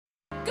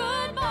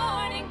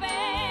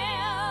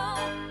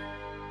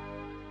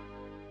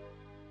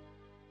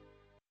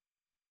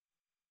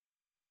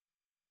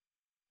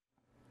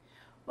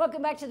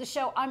Welcome back to the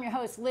show. I'm your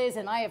host, Liz,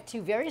 and I have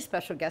two very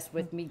special guests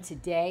with me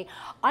today.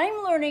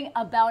 I'm learning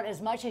about as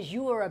much as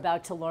you are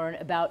about to learn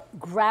about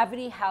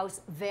Gravity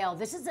Haus Vail.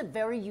 This is a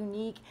very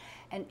unique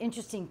and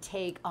interesting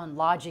take on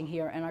lodging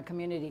here in our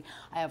community.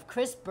 I have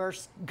Chris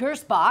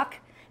Gersbach,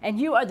 and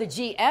you are the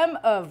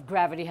GM of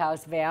Gravity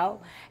Haus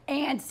Vail,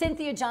 and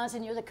Cynthia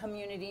Johnson, you're the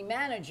community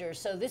manager.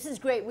 So this is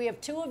great. We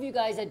have two of you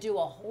guys that do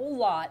a whole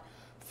lot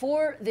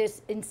for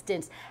this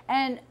instance.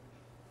 And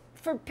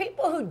for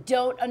people who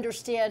don't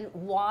understand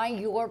why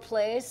your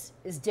place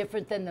is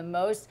different than the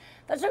most,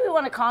 that's what we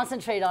want to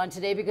concentrate on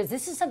today, because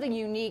this is something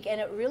unique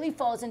and it really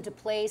falls into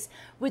place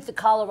with the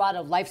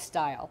Colorado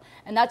lifestyle.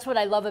 And that's what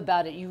I love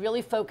about it. You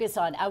really focus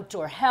on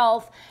outdoor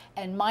health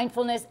and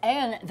mindfulness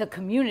and the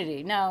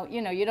community. Now,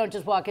 you don't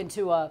just walk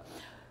into a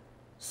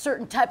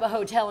certain type of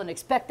hotel and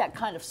expect that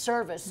kind of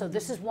service. So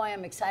this is why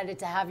I'm excited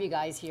to have you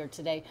guys here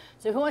today.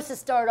 So who wants to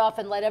start off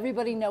and let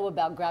everybody know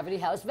about Gravity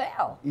Haus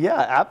Vail? Yeah,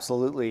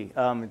 absolutely.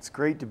 It's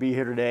great to be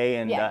here today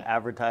and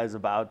advertise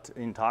about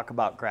and talk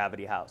about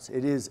Gravity Haus.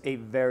 It is a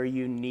very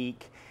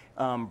unique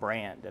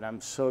brand, and I'm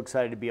so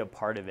excited to be a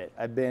part of it.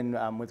 I've been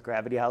with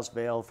Gravity Haus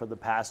Vail for the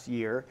past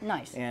year.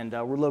 Nice. And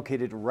we're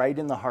located right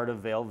in the heart of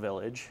Vail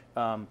Village,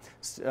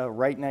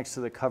 right next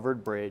to the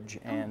covered bridge.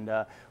 And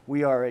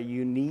we are a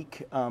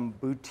unique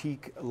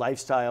boutique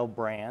lifestyle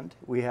brand.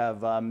 We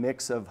have a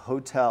mix of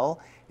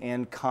hotel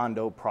and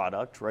condo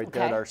product right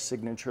there at our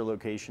signature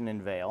location in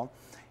Vail.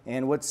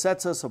 And what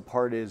sets us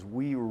apart is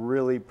we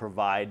really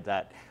provide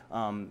that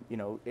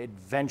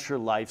adventure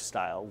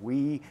lifestyle.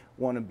 We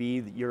want to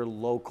be your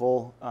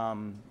local,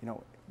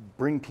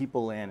 bring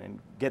people in and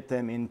get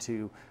them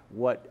into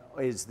what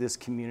is this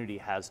community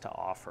has to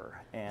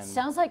offer. And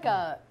sounds like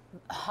a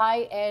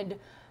high-end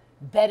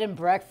bed and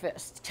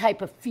breakfast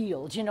type of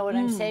feel. Do you know what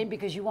I'm saying?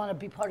 Because you want to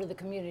be part of the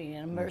community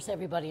and immerse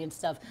everybody and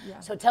stuff. Yeah.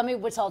 So tell me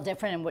what's all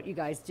different and what you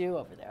guys do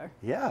over there.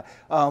 Yeah,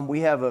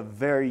 we have a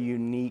very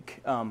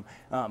unique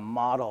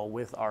model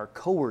with our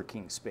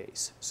co-working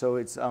space. So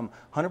it's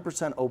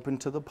 100% open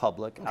to the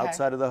public. Okay.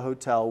 Outside of the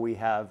hotel, we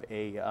have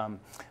a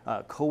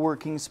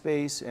co-working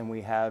space, and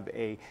we have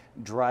a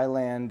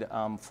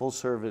dryland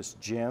full-service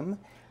gym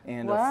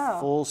and a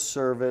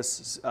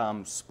full-service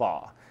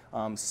spa.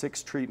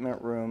 6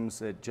 treatment rooms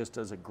that just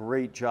does a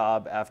great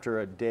job after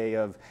a day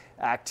of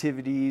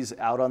activities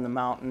out on the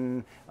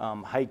mountain,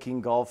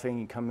 hiking, golfing.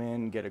 You come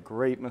in, get a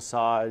great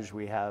massage.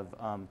 We have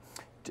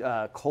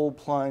cold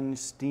plunge,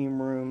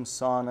 steam rooms,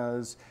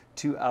 saunas,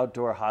 2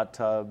 outdoor hot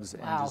tubs,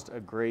 and just a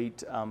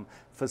great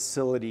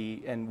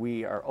facility. And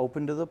we are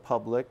open to the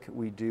public.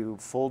 We do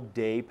full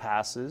day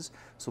passes,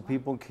 so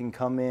people can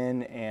come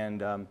in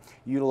and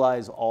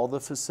utilize all the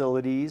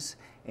facilities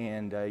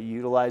and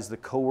utilize the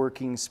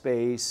co-working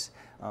space.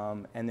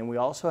 And then we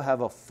also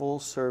have a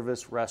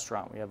full-service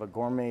restaurant. We have a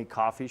gourmet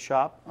coffee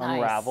shop,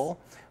 Unravel,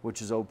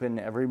 which is open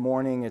every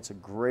morning. It's a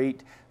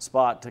great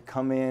spot to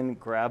come in,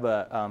 grab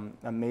a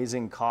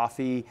amazing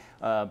coffee,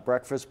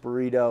 breakfast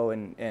burrito,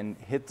 and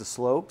hit the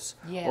slopes.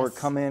 Yes. Or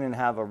come in and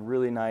have a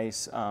really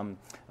nice,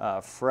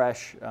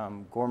 fresh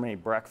gourmet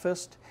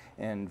breakfast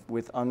and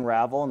with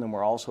Unravel. And then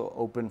we're also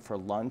open for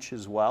lunch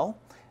as well.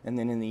 And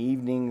then in the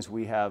evenings,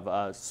 we have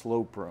a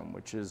Slope Room,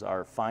 which is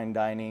our fine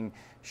dining.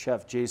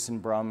 Chef Jason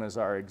Brum is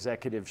our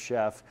executive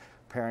chef,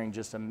 preparing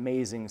just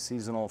amazing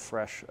seasonal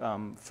fresh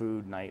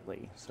food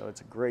nightly. So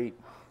it's a great...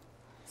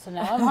 So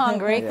now I'm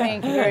hungry.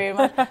 Thank you very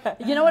much.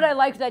 You know what I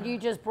like that you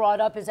just brought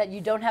up is that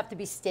you don't have to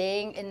be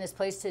staying in this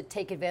place to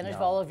take advantage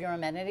of all of your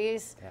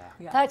amenities.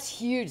 That's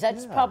huge.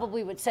 That's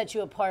probably what sets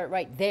you apart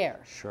right there.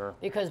 Sure.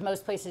 Because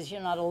most places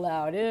you're not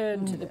allowed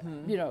into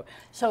the,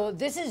 So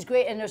this is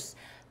great. And is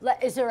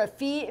there a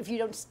fee if you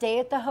don't stay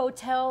at the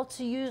hotel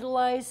to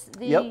utilize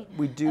the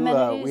we do.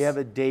 amenities? We have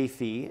a day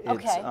fee.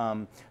 It's,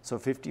 so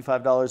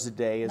 $55 a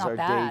day is our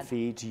day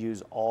fee to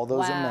use all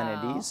those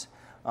amenities.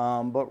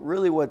 But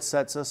really what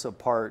sets us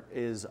apart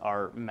is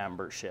our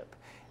membership.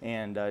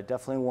 And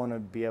definitely want to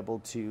be able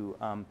to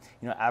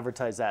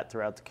advertise that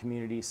throughout the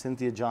community.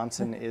 Cynthia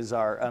Johnson is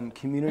our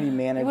community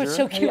manager. It was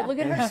so cute. Look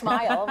at her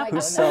smile. Oh my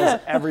who sells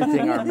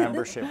everything our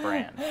membership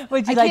brand.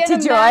 Would you like to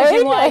join? I can't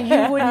imagine why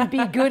you wouldn't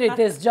be good at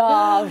this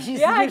job.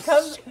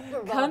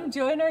 Come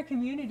join our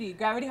community.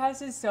 Gravity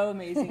Haus is so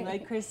amazing.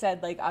 Like Chris said,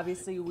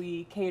 obviously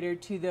we cater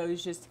to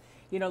those just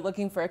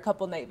looking for a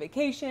couple night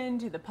vacation,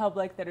 to the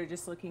public that are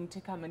just looking to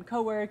come and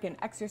co-work and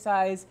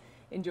exercise,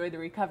 enjoy the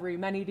recovery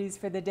amenities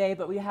for the day.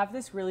 But we have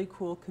this really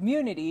cool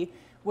community,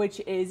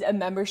 which is a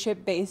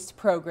membership-based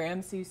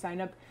program. So you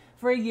sign up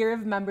for a year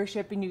of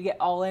membership and you get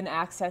all-in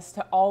access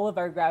to all of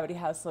our Gravity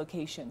Haus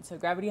locations. So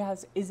Gravity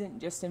Haus isn't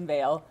just in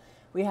Vail.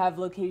 We have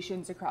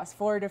locations across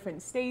 4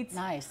 different states.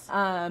 Nice.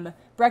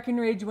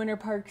 Breckenridge, Winter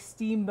Park,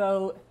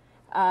 Steamboat,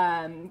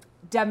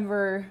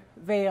 Denver,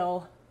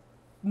 Vail,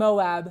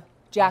 Moab,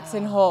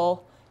 Jackson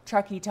Hole,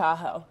 Truckee,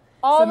 Tahoe.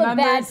 All the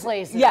bad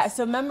places. Yeah,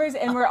 so members,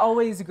 and we're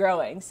always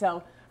growing.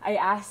 So I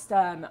asked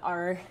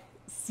our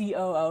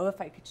COO if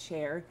I could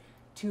share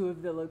 2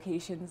 of the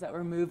locations that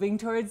we're moving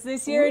towards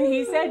this year, and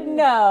he said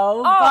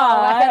no.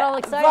 I got all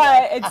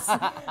excited.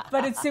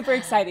 But it's super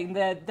exciting.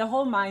 The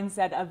whole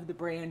mindset of the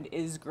brand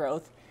is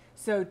growth.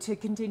 So to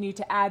continue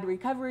to add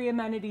recovery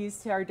amenities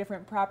to our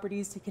different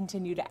properties, to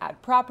continue to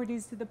add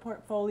properties to the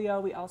portfolio.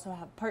 We also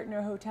have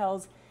partner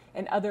hotels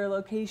in other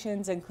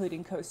locations,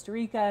 including Costa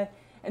Rica.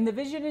 And the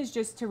vision is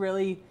just to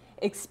really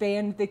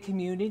expand the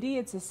community.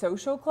 It's a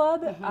social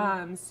club.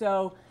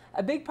 So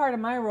a big part of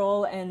my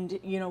role, and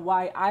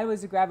why I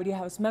was a Gravity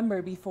Haus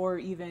member before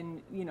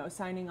even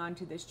signing on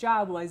to this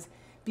job, was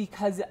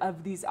because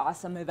of these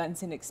awesome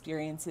events and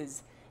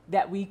experiences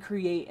that we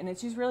create. And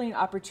it's just really an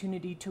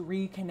opportunity to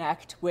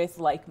reconnect with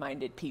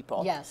like-minded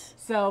people. Yes.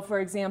 So for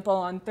example,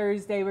 on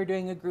Thursday we're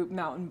doing a group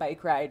mountain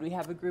bike ride. We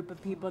have a group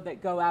of people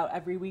that go out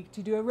every week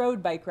to do a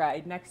road bike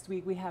ride. Next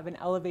week we have an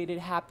elevated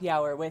happy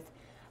hour with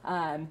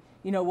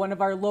one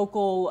of our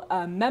local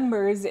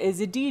members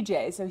is a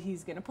DJ, so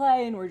he's going to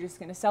play, and we're just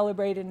going to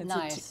celebrate. And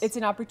it's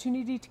an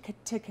opportunity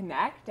to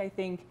connect. I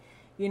think,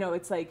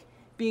 it's like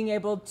being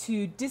able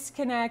to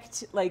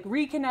disconnect, like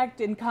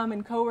reconnect, and come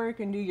and co-work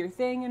and do your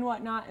thing and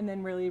whatnot, and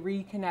then really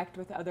reconnect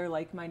with other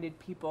like-minded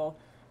people.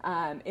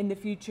 In the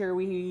future,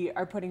 we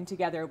are putting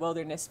together a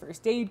wilderness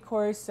first aid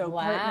course, so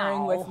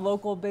partnering with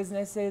local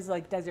businesses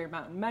like Desert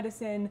Mountain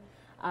Medicine,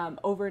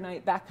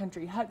 overnight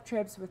backcountry hut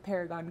trips with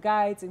Paragon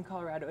Guides and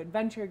Colorado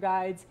Adventure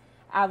Guides,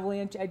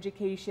 avalanche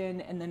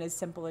education, and then as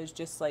simple as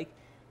just like,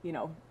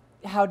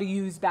 how to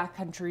use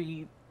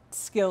backcountry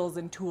skills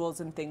and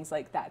tools and things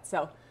like that.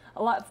 So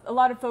a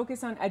lot of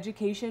focus on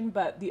education,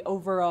 but the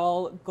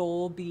overall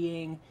goal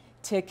being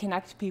to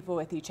connect people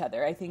with each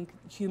other. I think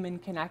human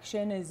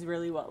connection is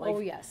really what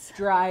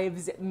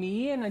drives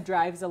me, and it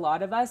drives a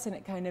lot of us, and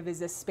it kind of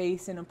is a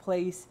space and a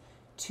place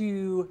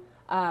to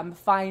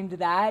find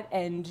that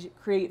and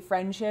create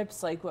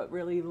friendships. Like what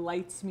really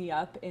lights me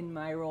up in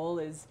my role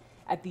is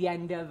at the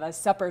end of a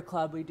supper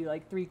club, we do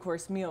like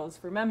 3-course meals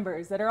for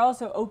members that are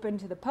also open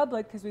to the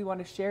public, because we want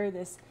to share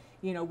this,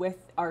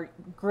 with our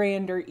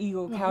grander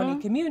Eagle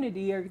County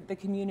community, or the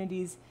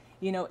communities,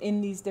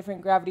 in these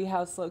different Gravity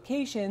Haus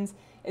locations,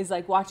 is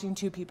like watching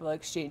 2 people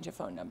exchange a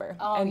phone number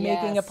and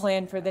making a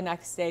plan for the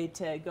next day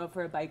to go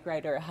for a bike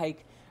ride or a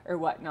hike or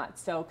whatnot.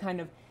 So kind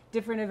of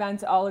different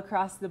events all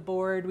across the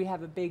board. We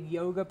have a big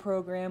yoga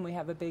program. We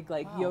have a big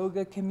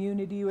yoga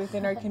community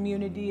within our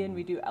community, and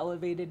we do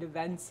elevated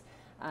events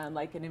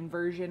like an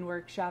inversion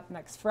workshop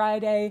next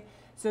Friday.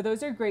 So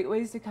those are great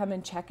ways to come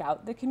and check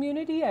out the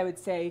community. I would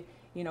say,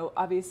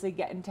 obviously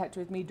get in touch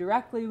with me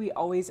directly. We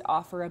always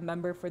offer a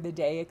member for the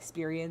day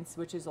experience,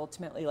 which is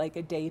ultimately like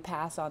a day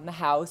pass on the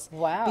house.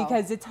 Wow.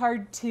 Because it's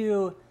hard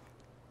to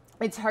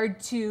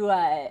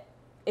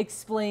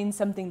explain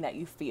something that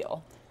you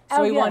feel.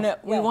 So we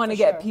want to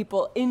get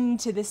people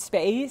into the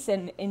space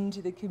and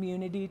into the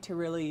community to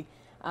really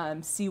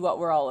see what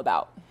we're all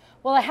about.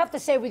 Well, I have to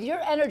say, with your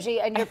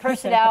energy and your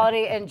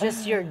personality and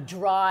just your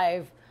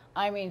drive,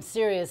 I mean,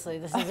 seriously,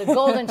 this is a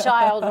golden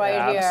child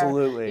right here.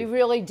 Absolutely. You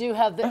really do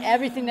have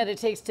everything that it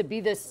takes to be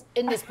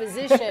in this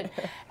position.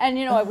 And,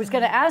 I was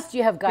going to ask, do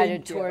you have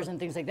guided tours and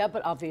things like that?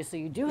 But obviously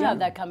you do have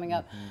that coming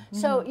up.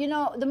 So,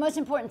 the most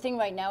important thing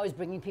right now is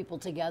bringing people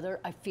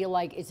together. I feel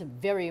like it's a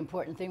very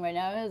important thing right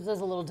now. There's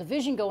a little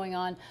division going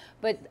on,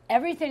 but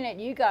everything that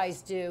you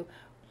guys do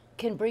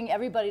can bring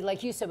everybody,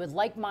 like you said, with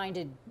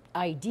like-minded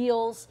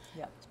ideals,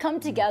 come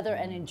together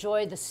and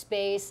enjoy the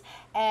space.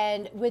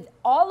 And with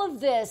all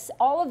of this,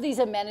 all of these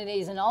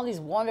amenities and all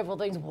these wonderful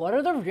things, what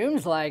are the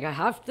rooms like? I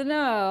have to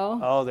know.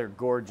 Oh, they're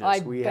gorgeous. I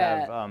we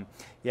bet.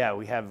 have,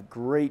 we have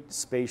great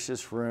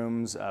spacious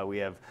rooms. We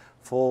have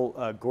full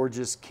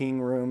gorgeous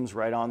king rooms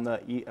right on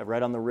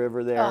the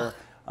river there.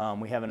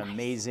 We have an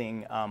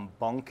amazing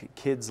bunk.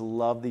 Kids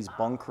love these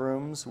bunk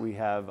rooms. We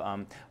have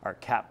our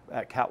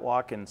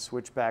catwalk and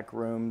switchback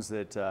rooms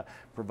that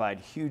provide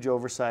huge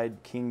oversized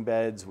king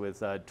beds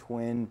with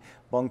twin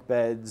bunk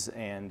beds,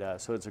 and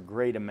so it's a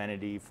great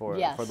amenity for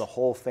the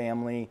whole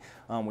family.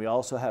 We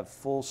also have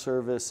full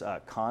service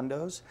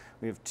condos.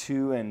 We have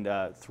 2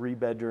 and 3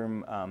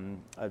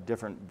 bedroom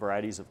different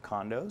varieties of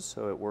condos,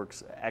 so it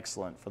works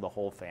excellent for the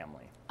whole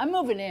family. I'm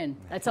moving in.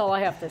 That's all I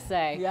have to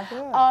say.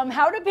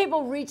 How do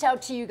people reach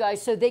out to you guys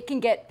so they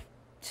can get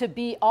to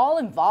be all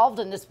involved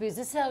in this? Because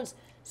this sounds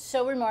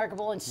so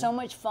remarkable and so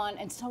much fun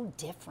and so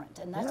different.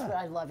 And that's what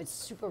I love. It's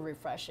super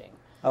refreshing.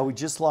 We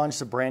just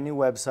launched a brand new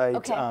website.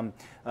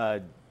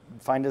 Okay.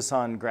 Find us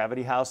on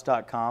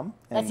gravityhaus.com.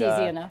 That's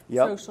easy enough.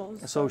 Yep.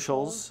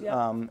 Socials.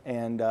 Yep.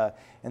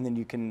 And then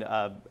you can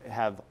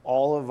have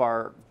all of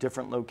our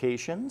different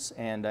locations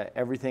and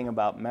everything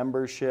about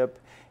membership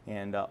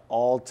and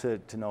all to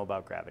know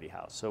about Gravity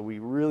Haus. So we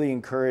really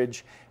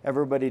encourage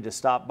everybody to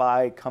stop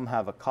by, come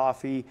have a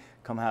coffee,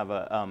 come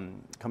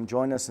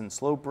join us in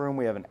Slope Room.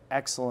 We have an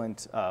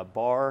excellent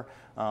bar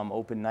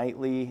open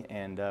nightly,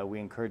 and we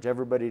encourage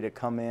everybody to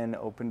come in,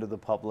 open to the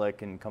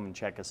public, and come and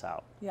check us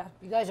out. Yeah,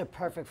 you guys are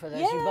perfect for this.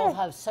 You both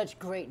have such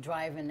great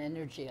drive and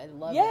energy. I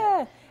love it.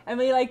 Yeah, and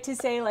we like to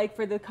say, like,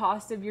 for the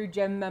cost of your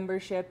gym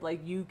membership,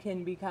 like, you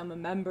can become a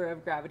member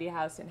of Gravity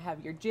Haus and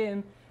have your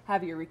gym,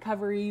 have your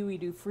recovery. We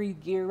do free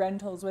gear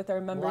rentals with our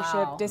membership,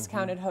 Wow.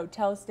 discounted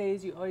hotel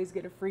stays. You always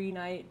get a free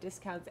night,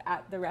 discounts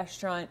at the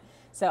restaurant.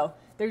 So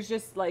there's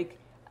just like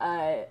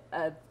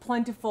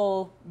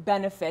plentiful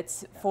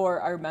benefits for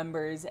our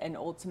members, and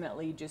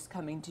ultimately just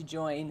coming to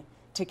join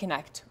to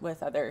connect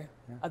with other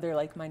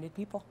like-minded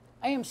people.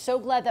 I am so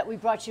glad that we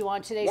brought you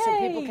on today so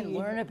people can Yay.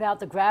 learn about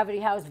the Gravity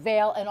Haus,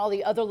 Vail, and all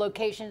the other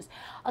locations.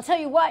 I'll tell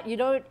you what, you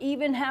don't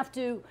even have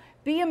to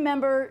be a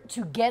member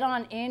to get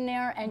on in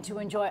there and to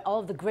enjoy all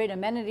of the great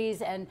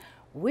amenities. And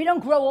we don't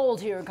grow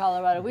old here in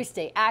Colorado. We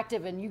stay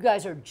active, and you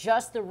guys are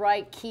just the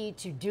right key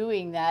to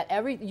doing that.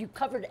 You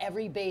covered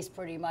every base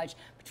pretty much,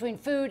 between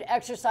food,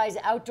 exercise,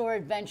 outdoor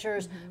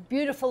adventures,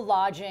 beautiful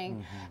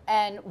lodging,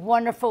 and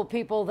wonderful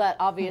people that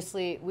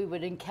obviously we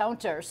would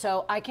encounter.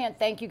 So I can't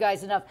thank you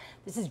guys enough.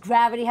 This is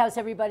Gravity Haus,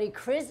 everybody.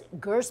 Chris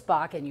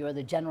Gersbach, and you're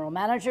the general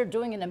manager,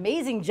 doing an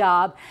amazing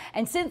job.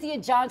 And Cynthia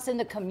Johnson,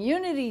 the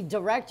community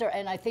director,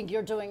 and I think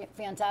you're doing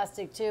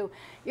fantastic too.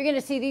 You're going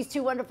to see these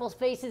two wonderful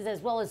faces as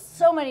well as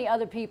so many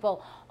other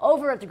people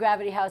over at the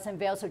Gravity Haus in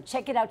Vail. So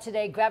check it out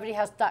today,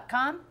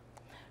 gravityhaus.com.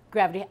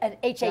 Gravity, and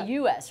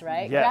H-A-U-S,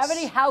 right? Yes.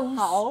 Gravity Haus.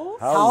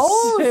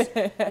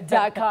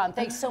 Haus.com.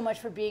 Thanks so much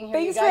for being here.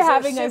 Thanks you guys for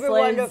having are us, super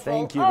Liz. wonderful.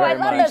 Thank you I very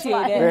love much. this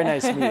one. Appreciate it. Very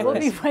nice to meet you, We'll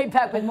be Liz. right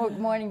back with more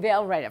Morning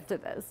Vail right after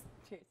this.